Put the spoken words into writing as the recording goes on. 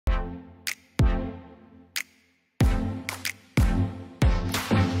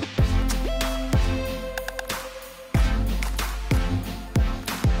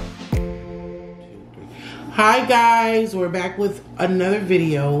Hi guys, we're back with another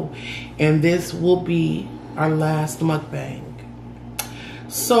video, and this will be our last mukbang.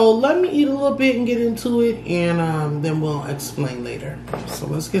 So let me eat a little bit and get into it, and then we'll explain later. So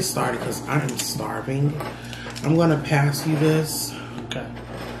let's get started because I am starving. I'm gonna pass you this, okay?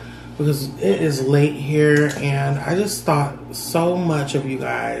 Because it is late here, and I just thought so much of you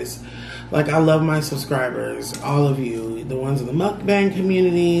guys. Like, I love my subscribers, all of you, the ones in the mukbang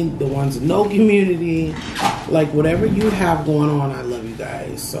community, the ones in no community, like whatever you have going on, I love you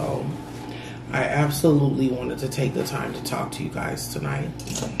guys. So I absolutely wanted to take the time to talk to you guys tonight.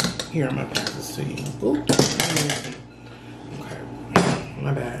 Here, I'm gonna pass this to you. Ooh. Okay,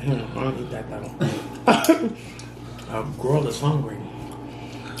 my bad. Here, I don't eat that though. A girl is hungry.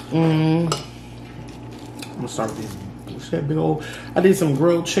 I'm gonna start with these. Big old. I did some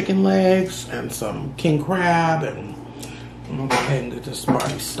grilled chicken legs and some king crab, and I'm gonna go ahead and get this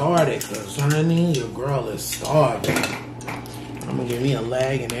party started because honey, your girl is starving. I'm gonna give me a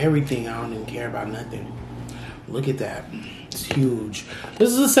leg and everything. I don't even care about nothing. Look at that, it's huge. This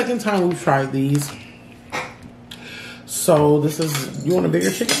is the second time we've tried these. So this is, you want a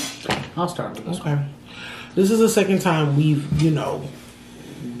bigger chicken? I'll start with this. Okay. This is the second time we've,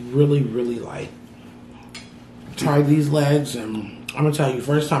 really like tried these legs, and I'm gonna tell you,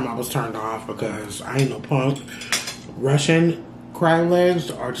 first time I was turned off because I ain't no punk. Russian crab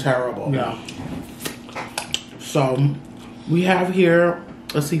legs are terrible. Yeah. So we have here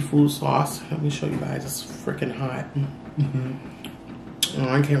a seafood sauce. Let me show you guys. It's freaking hot.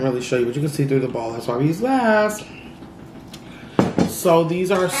 I can't really show you, but you can see through the bowl. That's why we use last. So these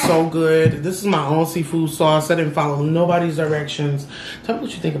are so good. This is my own seafood sauce. I didn't follow nobody's directions. Tell me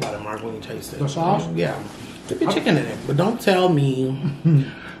what you think about it, Mark, when you taste it. The sauce? Yeah. Put your chicken in it, but don't tell me.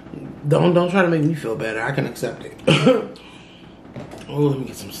 Don't try to make me feel better. I can accept it. Oh, let me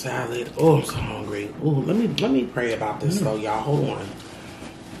get some salad. Oh, I'm so hungry. Oh, let me pray about this though, y'all. Hold on.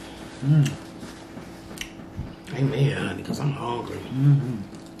 Amen, honey, because I'm hungry.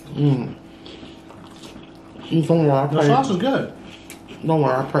 Don't worry, the sauce is good. Don't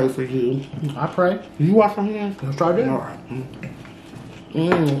worry, I pray for you. I pray. You wash your hands? Let's try it. All right.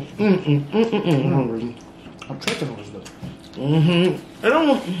 I'm hungry. I'm chicken was good. I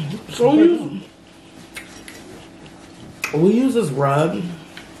don't. So we use this rub,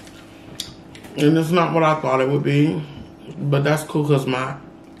 and it's not what I thought it would be, but that's cool because my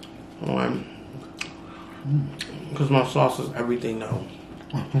sauce is everything though.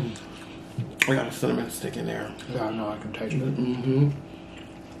 I got a cinnamon stick in there. Yeah, I know, I can taste it.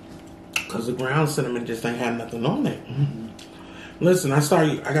 Because the ground cinnamon just ain't had nothing on it. Listen, I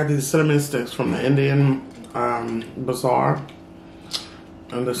got these cinnamon sticks from the Indian bazaar,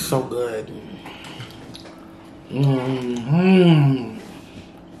 and they're so good.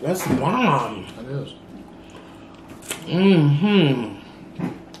 That's bomb. It is.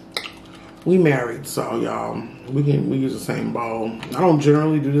 We married, so y'all, we use the same bowl. I don't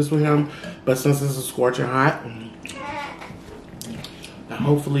generally do this with him, but since this is scorching hot, and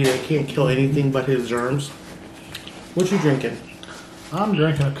hopefully they can't kill anything but his germs. What you drinking? I'm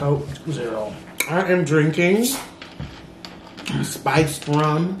drinking a Coke Zero. I am drinking spiced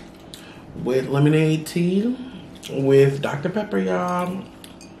rum with lemonade tea with Dr. Pepper, y'all.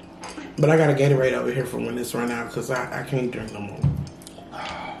 But I got a Gatorade over here for when this run out because I can't drink no more.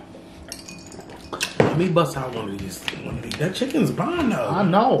 Let me bust out one of these. That chicken's bomb though. I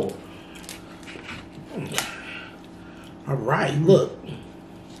know. All right, look.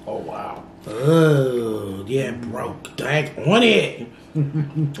 Oh wow. Oh yeah, broke. Dag on it.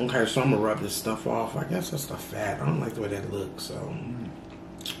 Okay, so I'm gonna rub this stuff off. I guess that's the fat. I don't like the way that looks. So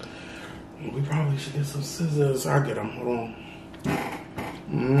we probably should get some scissors. I'll get them. Hold on.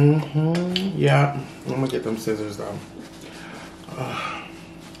 Yeah, I'm gonna get them scissors though.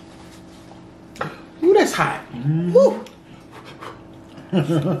 Ooh, that's hot. Woo.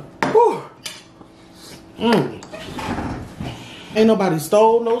 Woo. Ain't nobody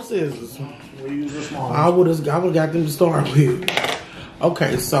stole no scissors. We use this one. I would have got them to start with.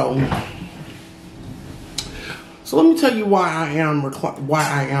 Okay, so let me tell you why I am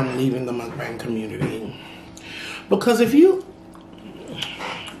leaving the mukbang community. Because if you,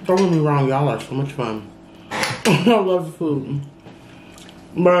 don't get me wrong, y'all are so much fun. I love food,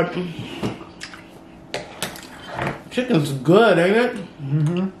 but chicken's good, ain't it?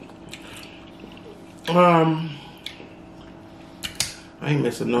 I ain't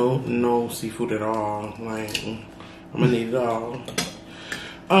missing no seafood at all. Like, I'm gonna need it all.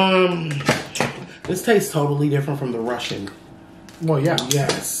 This tastes totally different from the Russian. Well, yeah.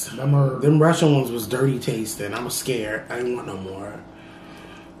 Yes. Them Russian ones was dirty tasting. I was scared. I didn't want no more.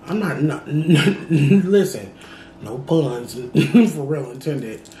 I'm not listen, no puns for real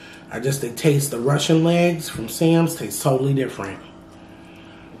intended. They taste, the Russian legs from Sam's taste totally different.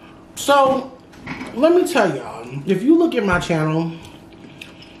 So, let me tell y'all, if you look at my channel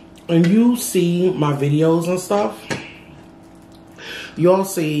and you see my videos and stuff, you'll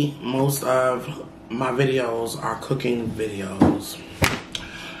see most of my videos are cooking videos.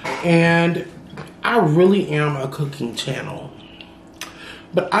 And I really am a cooking channel.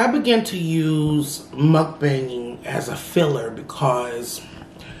 But I began to use mukbanging as a filler because,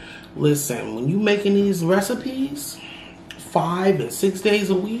 listen, when you making these recipes 5 and 6 days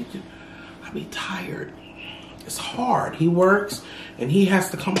a week, I be tired. It's hard. He works and he has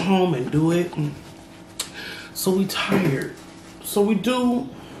to come home and do it. So we tired. So we do.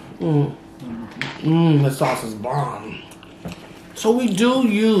 The sauce is bomb. So we do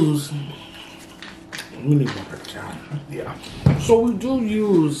use. We need more child. Yeah. So we do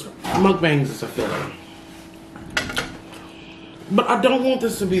use mukbangs as a filler. But I don't want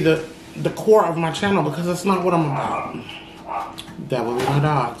this to be the core of my channel because that's not what I'm about. That would be my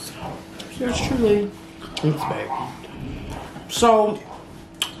dogs. Yours truly. Thanks, babe. So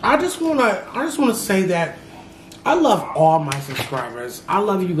I just wanna say that I love all my subscribers. I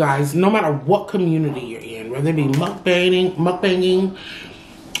love you guys, no matter what community you're in, whether it be mukbanging.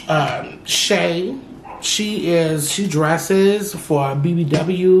 Shay, she dresses for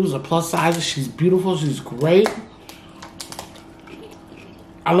BBWs or plus sizes. She's beautiful. She's great.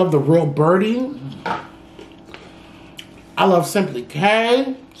 I love the real birdie. I love Simply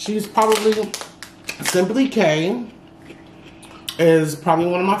K. Simply K is probably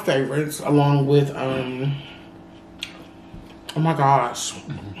one of my favorites, along with oh my gosh.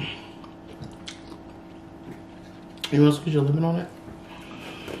 You want to squeeze your lemon on it?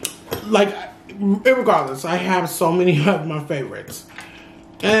 Like, regardless, I have so many of my favorites.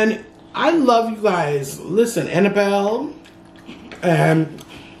 And I love you guys. Listen, Annabelle and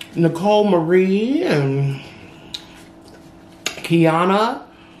Nicole Marie and Kiana,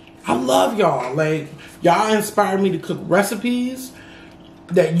 I love y'all. Like, y'all inspire me to cook recipes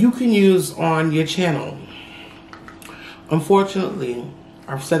that you can use on your channel. Unfortunately,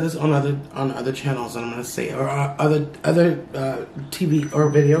 I've said this on other channels, and I'm gonna say, or other TV or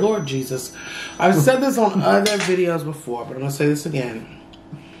video. Lord Jesus, I've said this on other videos before, but I'm gonna say this again.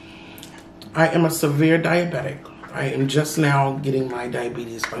 I am a severe diabetic. I am just now getting my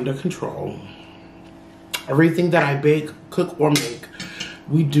diabetes under control. Everything that I bake, cook, or make,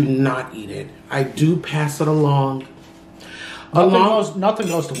 we do not eat it. I do pass it along. Nothing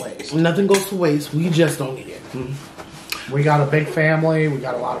goes to waste. Nothing goes to waste. We just don't eat it. We got a big family. We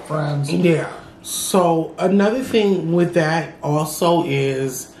got a lot of friends. Yeah. So another thing with that also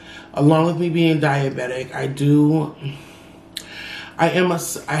is, along with me being diabetic,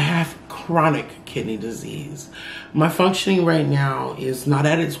 I have chronic kidney disease. My functioning right now is not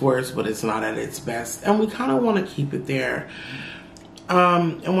at its worst, but it's not at its best. And we kind of want to keep it there.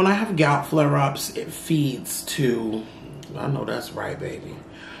 And when I have gout flare-ups, it feeds to, I know that's right, baby.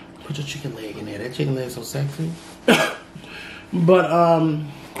 Put your chicken leg in there. That chicken leg is so sexy. But,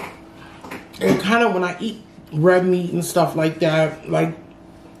 it kind of, when I eat red meat and stuff like that, like,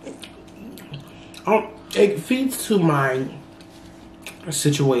 it feeds to my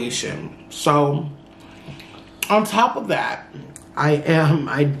situation. So, on top of that,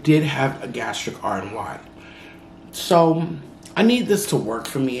 I did have a gastric RNY. So, I need this to work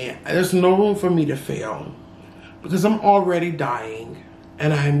for me. There's no room for me to fail because I'm already dying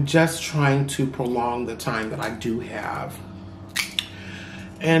and I'm just trying to prolong the time that I do have.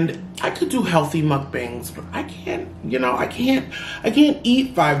 And I could do healthy mukbangs, but I can't, I can't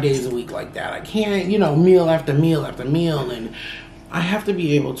eat 5 days a week like that. I can't, meal after meal after meal. And I have to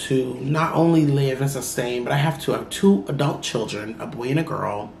be able to not only live and sustain, but I have to have 2 adult children, a boy and a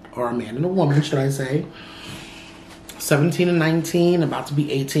girl, or a man and a woman, should I say. 17 and 19, about to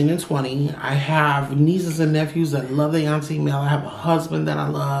be 18 and 20. I have nieces and nephews that love their auntie Mel. I have a husband that I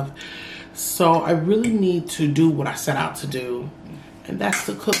love. So I really need to do what I set out to do. And that's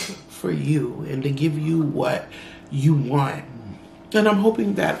to cook for you and to give you what you want. And I'm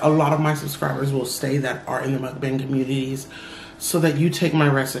hoping that a lot of my subscribers will stay that are in the mukbang communities so that you take my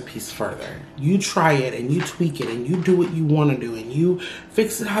recipes further. You try it and you tweak it and you do what you want to do and you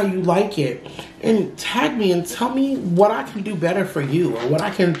fix it how you like it. And tag me and tell me what I can do better for you or what I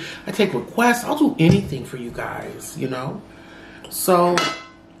take requests. I'll do anything for you guys, So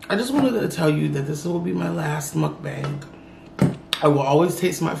I just wanted to tell you that this will be my last mukbang. I will always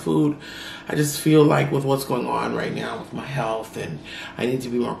taste my food. I just feel like with what's going on right now with my health, and I need to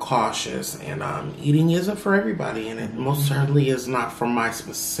be more cautious. And eating isn't for everybody, and it most certainly is not for my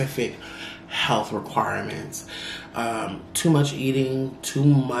specific health requirements. Too much eating, too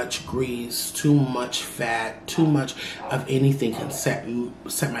much grease, too much fat, too much of anything can set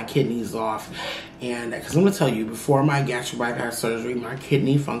my kidneys off. And because I'm gonna tell you, before my gastric bypass surgery, my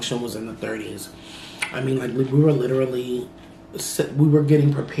kidney function was in the 30s. I mean, like, we were literally, we were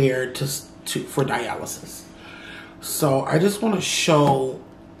getting prepared for dialysis. So I just want to show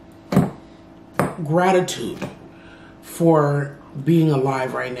gratitude for being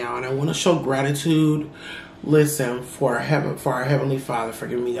alive right now, and I want to show gratitude, listen, for our Heavenly Father for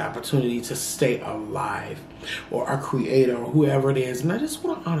giving me the opportunity to stay alive, or our Creator, or whoever it is, and I just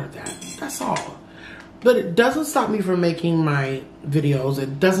want to honor that. That's all. But it doesn't stop me from making my videos.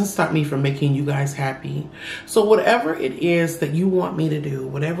 It doesn't stop me from making you guys happy. So whatever it is that you want me to do,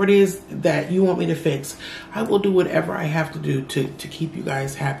 whatever it is that you want me to fix, I will do whatever I have to do to keep you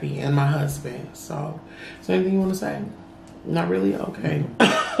guys happy, and my husband. So, is there anything you want to say? Not really? Okay.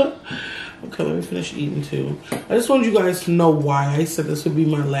 Okay, let me finish eating too. I just wanted you guys to know why I said this would be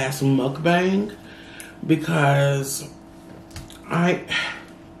my last mukbang. Because I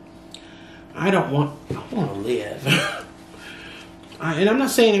want to live. And I'm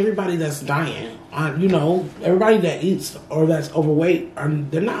not saying everybody that's dying, you know, everybody that eats or that's overweight,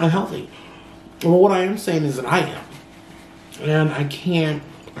 they're not unhealthy. Well, what I am saying is that I am. And I can't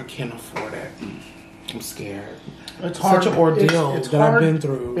afford it. I'm scared. It's hard. Such an ordeal that I've been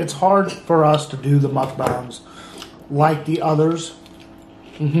through. It's hard for us to do the mukbangs like the others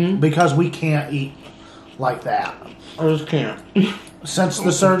because we can't eat like that. I just can't. Since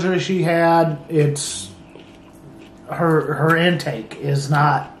the surgery she had, it's her intake is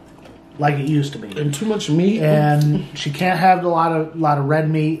not like it used to be, and too much meat, and she can't have a lot of red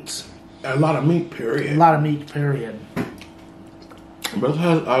meats, a lot of meat. Period. A lot of meat. Period.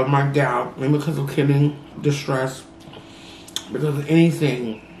 Because of my gout, maybe because of kidney distress, because of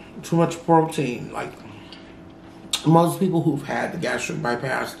anything, too much protein. Like most people who've had the gastric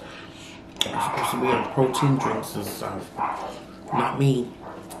bypass are supposed to be on protein drinks and stuff. Not me.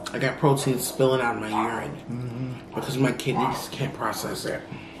 I got protein spilling out of my urine because my kidneys can't process it.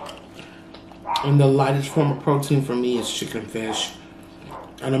 And the lightest form of protein for me is chicken, fish,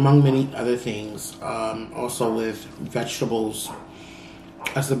 and among many other things. Also with vegetables.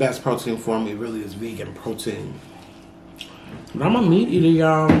 That's the best protein for me, really, is vegan protein. But I'm a meat eater,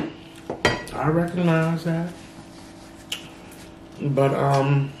 y'all. I recognize that. But,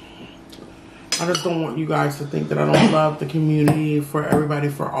 I just don't want you guys to think that I don't love the community, for everybody,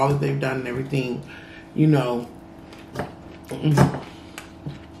 for all that they've done and everything, you know.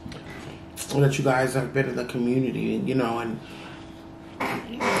 That you guys have been in the community, you know, and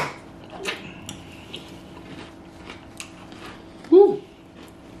woo.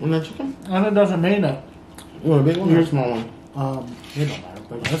 Want that chicken? And it doesn't mean it. You want a big one or a small one? It don't matter.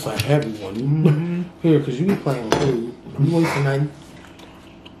 But That's a heavy one. Here, because you be playing with food. You wasting nothing.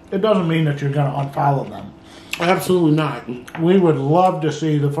 it doesn't mean that you're going to unfollow them. Absolutely not. We would love to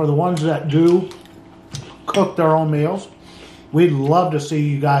see, for the ones that do cook their own meals, we'd love to see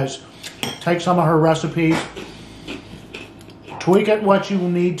you guys take some of her recipes, tweak it what you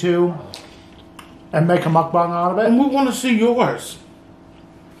need to, and make a mukbang out of it. And we want to see yours.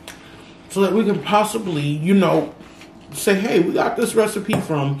 So that we can possibly, you know, say, hey, we got this recipe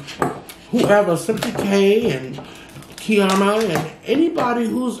from whoever, Simply K and Kiana, and anybody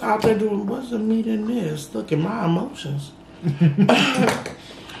who's out there doing, what's the meat in this? Look at my emotions.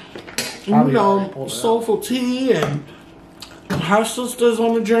 You know, Soulful Tea and her sisters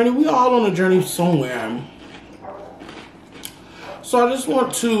on the journey. We all on a journey somewhere. So I just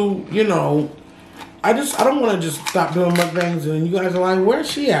want to, you know, I don't want to just stop doing mukbangs and you guys are like, where's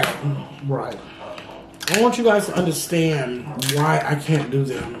she at? Right. I want you guys to understand why I can't do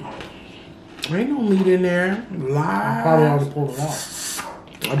them. There ain't no meat in there. Lies. Probably already pulled it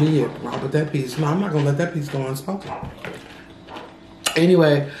out. I did. I'll put that piece. No, I'm not going to let that piece go unspoken.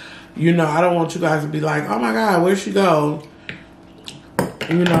 Anyway, you know, I don't want you guys to be like, oh my God, where'd she go?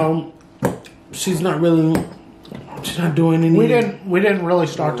 You know, she's not doing any. We didn't really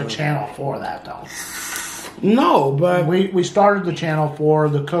start the channel for that though. No, but we started the channel for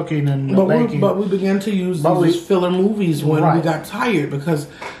the cooking and the baking. But we began to use these as filler movies when we got tired. Because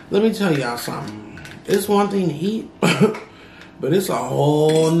let me tell y'all something. It's one thing to eat, but it's a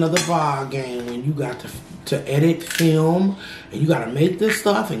whole nother ball game when you got to edit, film, and you got to make this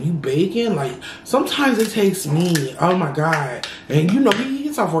stuff and you baking. Like sometimes it takes me, oh my God, and you know he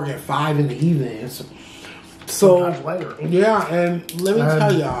gets off work at 5 in the evening. So sometimes later. Yeah, and let me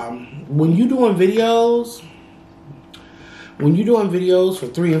tell y'all, when you doing videos for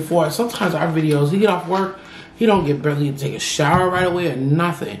 3 and 4, sometimes our videos, he get off work, he don't get barely to take a shower right away or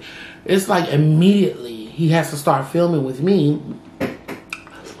nothing. It's like immediately he has to start filming with me.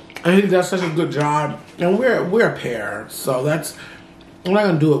 And he does such a good job. And we're a pair, so that's, I'm not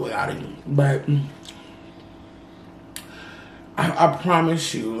gonna do it without him. But I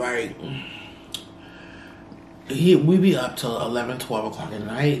promise you, like, we be up till 11, 12 o'clock at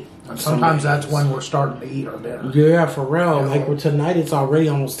night. And sometimes that's when we're starting to eat our dinner. Yeah, for real. Like with tonight, it's already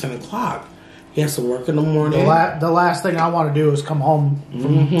almost 10 o'clock. He has to work in the morning. The last thing I want to do is come home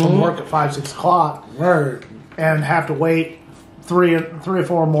from work at 5, 6 o'clock. Right. And have to wait 3 or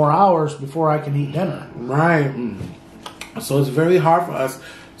 4 more hours before I can eat dinner. Right. So it's very hard for us.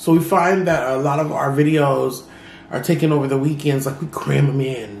 So we find that a lot of our videos are taken over the weekends. Like we cram them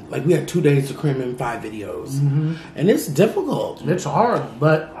in. Like we had 2 days to cram in 5 videos. And it's difficult. It's hard,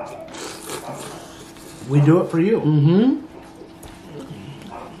 but we do it for you.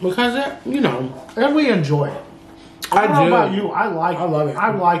 Because, you know. And we enjoy it. I don't know about you. I love it.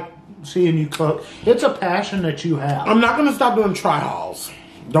 I like seeing you cook. It's a passion that you have. I'm not going to stop doing try hauls.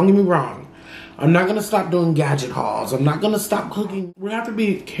 Don't get me wrong. I'm not going to stop doing gadget hauls. I'm not going to stop cooking. We have to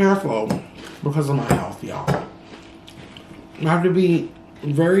be careful because of my health, y'all. I have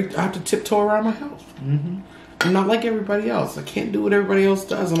to tiptoe around my health. I'm not like everybody else. I can't do what everybody else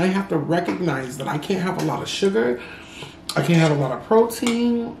does. And I have to recognize that I can't have a lot of sugar. I can't have a lot of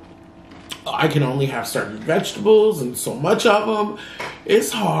protein. I can only have certain vegetables and so much of them.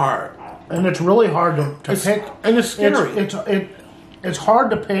 It's hard. And it's really hard to pick. And it's scary. It's hard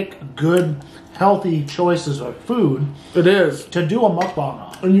to pick good, healthy choices of food. It is. To do a mukbang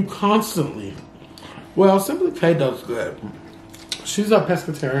on. And you constantly. Well, Simply K does good. She's a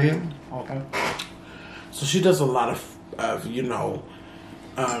pescatarian. Okay. So she does a lot of you know,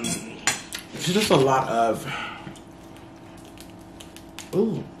 she does a lot of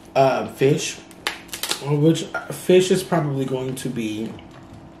fish, which fish is probably going to be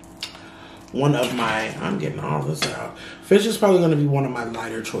one of my, I'm getting all this out. Fish is probably going to be one of my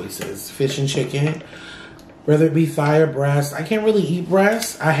lighter choices. Fish and chicken, whether it be thigh or breast. I can't really eat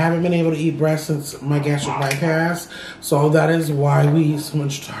breast. I haven't been able to eat breast since my gastric bypass. So that is why we eat so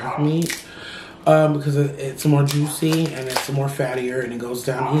much dark meat. Because it's more juicy and it's more fattier and it goes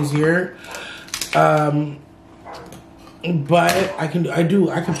down easier. But I can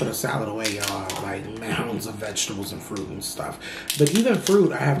put a salad away, y'all. Like mounds of vegetables and fruit and stuff. But even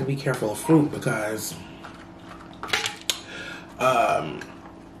fruit, I have to be careful of fruit because I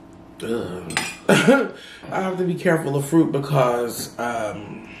have to be careful of fruit because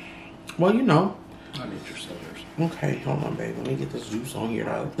well, you know. I need your scissors. Okay, hold on, babe. Let me get this juice on here,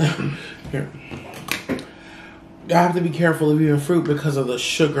 though. Here. I have to be careful of even fruit because of the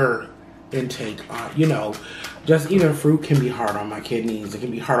sugar intake. You know, just even fruit can be hard on my kidneys. It can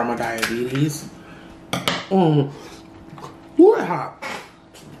be hard on my diabetes. Ooh, it's hot.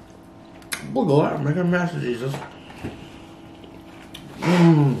 We'll go out and make a mess of Jesus.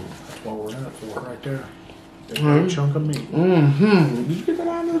 That's what we're in it for right there. A chunk of meat. Did you get that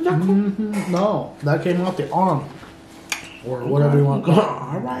out of the knuckle? No, that came off the arm. Or whatever you want to call it.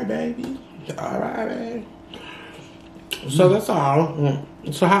 All right, baby. All right, baby. So that's all.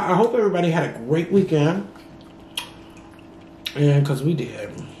 So I hope everybody had a great weekend. And because we did.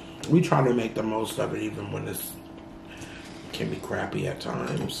 We try to make the most of it even when it can be crappy at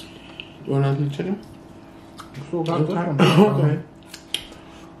times. You want another chicken? Okay.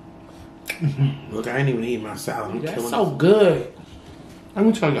 Look, I ain't even eating my salad. That's so good. Let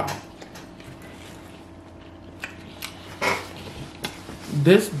me tell y'all.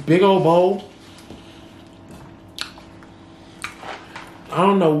 This big old bowl. I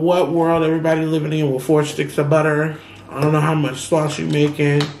don't know what world everybody living in with 4 sticks of butter. I don't know how much sauce you're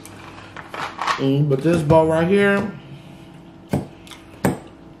making. But this bowl right here,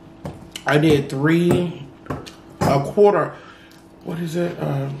 I did 3/4. What is it?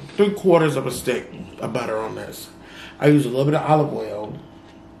 3/4 of a stick of butter on this. I use a little bit of olive oil.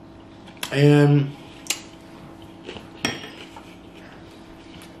 And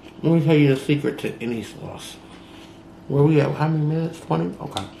let me tell you the secret to any sauce. Where we at? How many minutes? 20?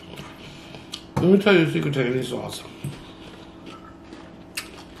 Okay. Let me tell you the secret to any sauce.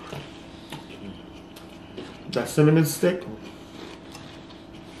 That cinnamon stick.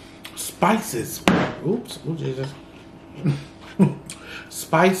 Spices. Oops. Oh, Jesus.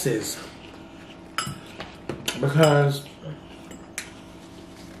 Spices. Because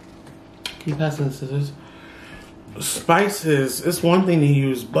keep passing the scissors. spices, it's one thing to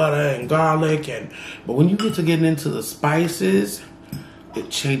use butter and garlic, but when you get to getting into the spices, it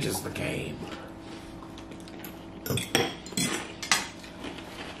changes the game.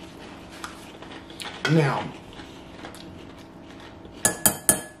 Now,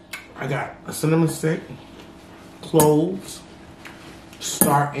 I got a cinnamon stick, cloves,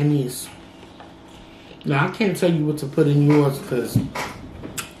 star anise. Now, I can't tell you what to put in yours because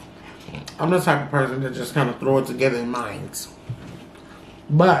I'm the type of person that just kind of throw it together in minds.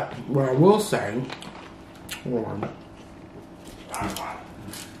 But what I will say, hold on.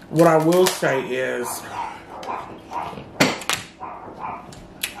 What I will say is,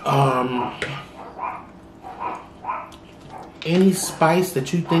 any spice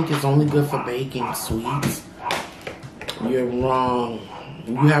that you think is only good for baking sweets, you're wrong.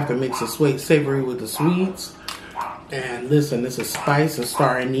 You have to mix the sweet savory with the sweets. And listen, this is spice and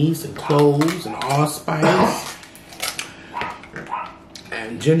star anise and cloves and allspice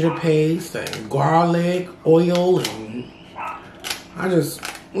and ginger paste and garlic, oil, and I just,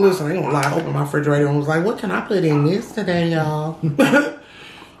 listen, I ain't gonna lie, I opened my refrigerator and was like, what can I put in this today, y'all?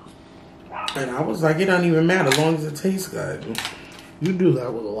 And I was like, it don't even matter as long as it tastes good. You do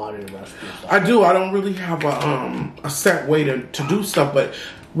that with a lot of your recipes. I do. I don't really have a set way to do stuff, but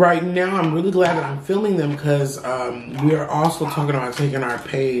right now I'm really glad that I'm filming them because we are also talking about taking our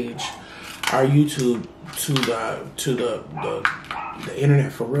page, our YouTube, to the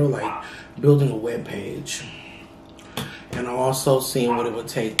internet for real, like building a web page, and also seeing what it would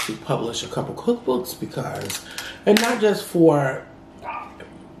take to publish a couple cookbooks because, and not just for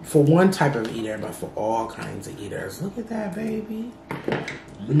one type of eater, but for all kinds of eaters. Look at that, baby.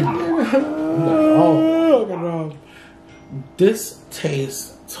 Oh, this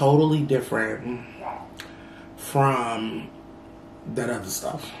tastes totally different from that other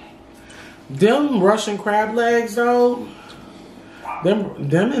stuff. Them Russian crab legs, though, them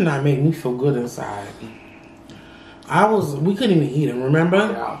did not make me feel good inside. We couldn't even eat them, remember?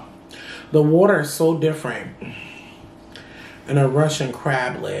 Yeah. The water is so different in a Russian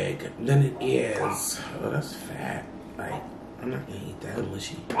crab leg than it is. Oh, that's fat. Like, I'm not gonna eat that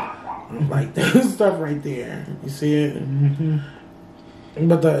mushy. Like that stuff right there. You see it? Mm-hmm.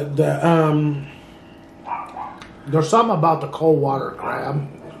 But there's something about the cold water crab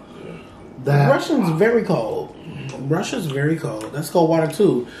that Russian's very cold. Russia's very cold. That's cold water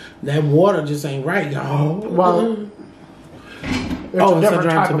too. That water just ain't right, y'all. Well, it's a different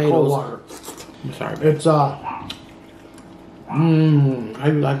type of cold water. I'm sorry. Babe. It's how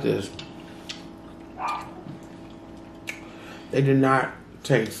you like this? They did not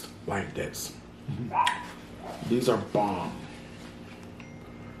taste like this. These are bomb.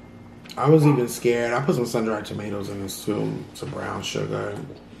 I was even scared. I put some sun-dried tomatoes in this too, some brown sugar.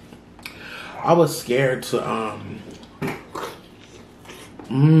 I was scared to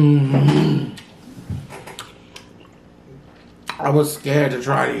I was scared to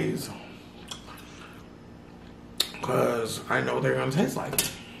try these because I know they're gonna taste like it.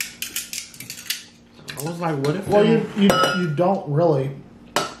 I was like, what if? Well, you don't really,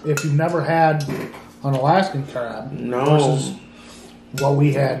 if you've never had an Alaskan crab. No. Versus what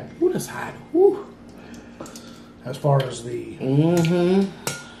we had. Ooh, that's hot. Ooh. As far as the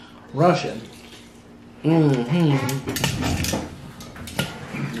Russian. One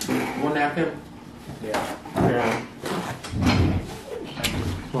napkin? Yeah. Yeah.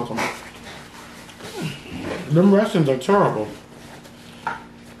 Welcome. Them Russians are terrible.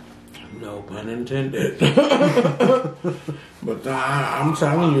 No pun intended. But I'm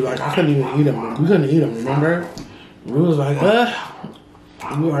telling you, like, I couldn't even eat them. We couldn't eat them, remember? We was like,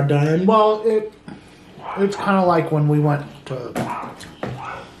 you are done. Well, it's kind of like when we went to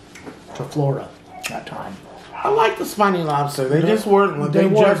Florida that time. I like the spiny lobster. They just weren't. They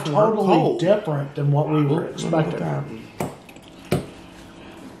were just totally cold. different than what we were expecting.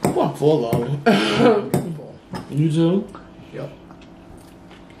 I'm full though. You too? Yep.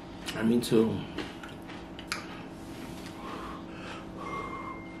 Me too.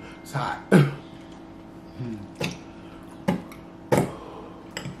 It's hot.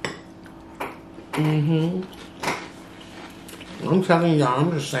 I'm telling y'all,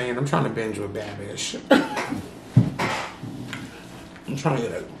 I'm just saying, I'm trying to binge with bad bitch. I'm trying to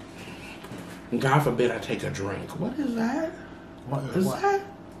get a, God forbid I take a drink. What is that? What Is that?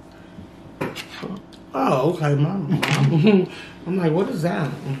 Oh, okay, mom. I'm like, what is that?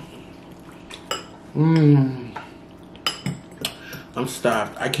 I'm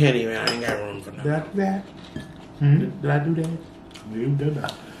stuffed. I can't even. I ain't got room for nothing. Did I do that? Did I do that? You did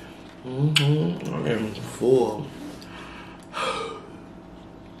that. I am full.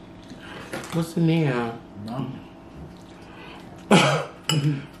 What's in there? No.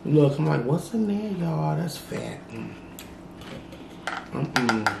 Look, I'm like, what's in there, y'all? That's fat.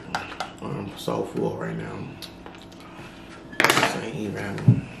 I'm so full right now. This ain't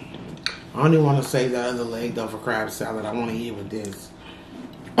even. I don't even want to save that other leg though for crab salad. I want to eat with this.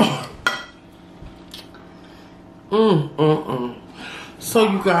 So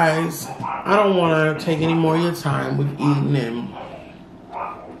you guys, I don't want to take any more of your time with eating and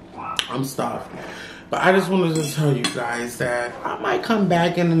I'm stuffed. But I just wanted to tell you guys that I might come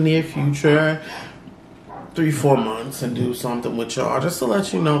back in the near future, 3-4 months, and do something with y'all just to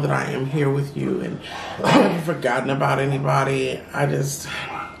let you know that I am here with you and I haven't forgotten about anybody. It's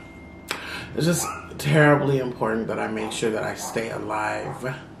just terribly important that I make sure that I stay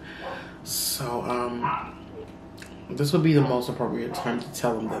alive. So, this would be the most appropriate time to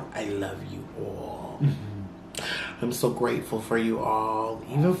tell them that I love you all. I'm so grateful for you all,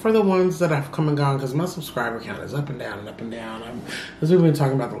 even for the ones that have come and gone, because my subscriber count is up and down and up and down. As we've been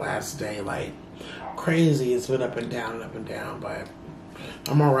talking about the last day, like crazy, it's been up and down and up and down, but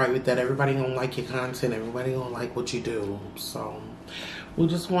I'm all right with that. Everybody gonna like your content. Everybody gonna like what you do. So we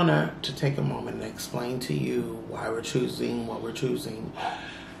just want to take a moment and explain to you why we're choosing what we're choosing.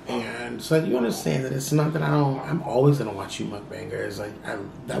 And so that you understand that it's not that I'm always going to watch you mukbangers. Like,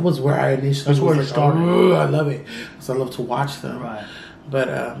 that was where I initially That's where you started. Oh, I love it. So I love to watch them. Right. But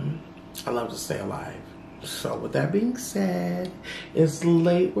I love to stay alive. So with that being said, it's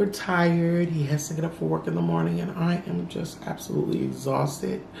late, we're tired. He has to get up for work in the morning, and I am just absolutely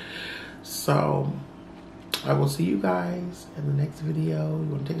exhausted. So I will see you guys in the next video. You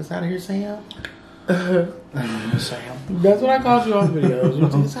want to take us out of here, Sam? Sam. That's what I called you on videos. You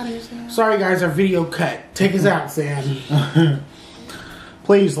take us out of here, Sam? Sorry, guys, our video cut. Take us out, Sam.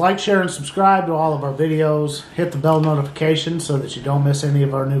 Please like, share, and subscribe to all of our videos. Hit the bell notification so that you don't miss any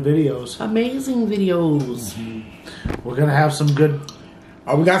of our new videos. Amazing videos. We're going to have some good...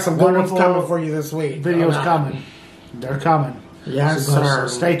 Oh, we got some good ones coming for you this week. Videos coming. They're coming. Yes, so sir.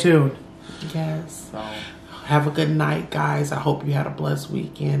 Stay tuned. Yes. So, have a good night, guys. I hope you had a blessed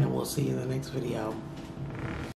weekend, and we'll see you in the next video.